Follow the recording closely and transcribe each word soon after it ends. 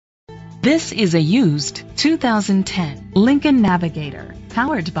This is a used 2010 Lincoln Navigator,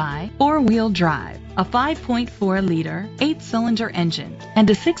 powered by four-wheel drive, a 5.4-liter, 8-cylinder engine, and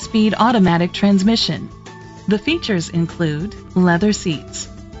a 6-speed automatic transmission. The features include leather seats,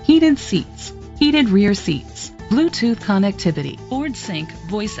 heated rear seats, Bluetooth connectivity, Ford Sync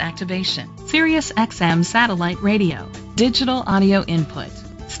voice activation, Sirius XM satellite radio, digital audio input,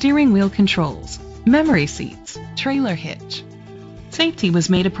 steering wheel controls, memory seats, trailer hitch. Safety was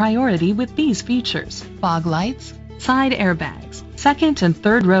made a priority with these features: fog lights, side airbags, second and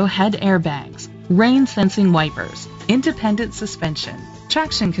third row head airbags, rain sensing wipers, independent suspension,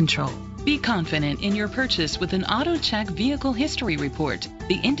 traction control. Be confident in your purchase with an AutoCheck Vehicle History Report,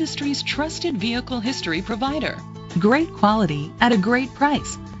 the industry's trusted vehicle history provider. Great quality at a great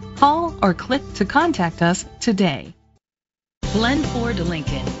price. Call or click to contact us today. Glenn Ford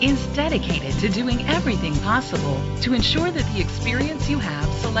Lincoln is dedicated to doing everything possible to ensure that the experience you have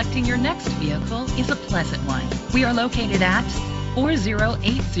selecting your next vehicle is a pleasant one. We are located at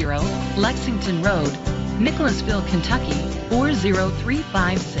 4080 Lexington Road, Nicholasville, Kentucky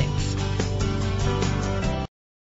 40356.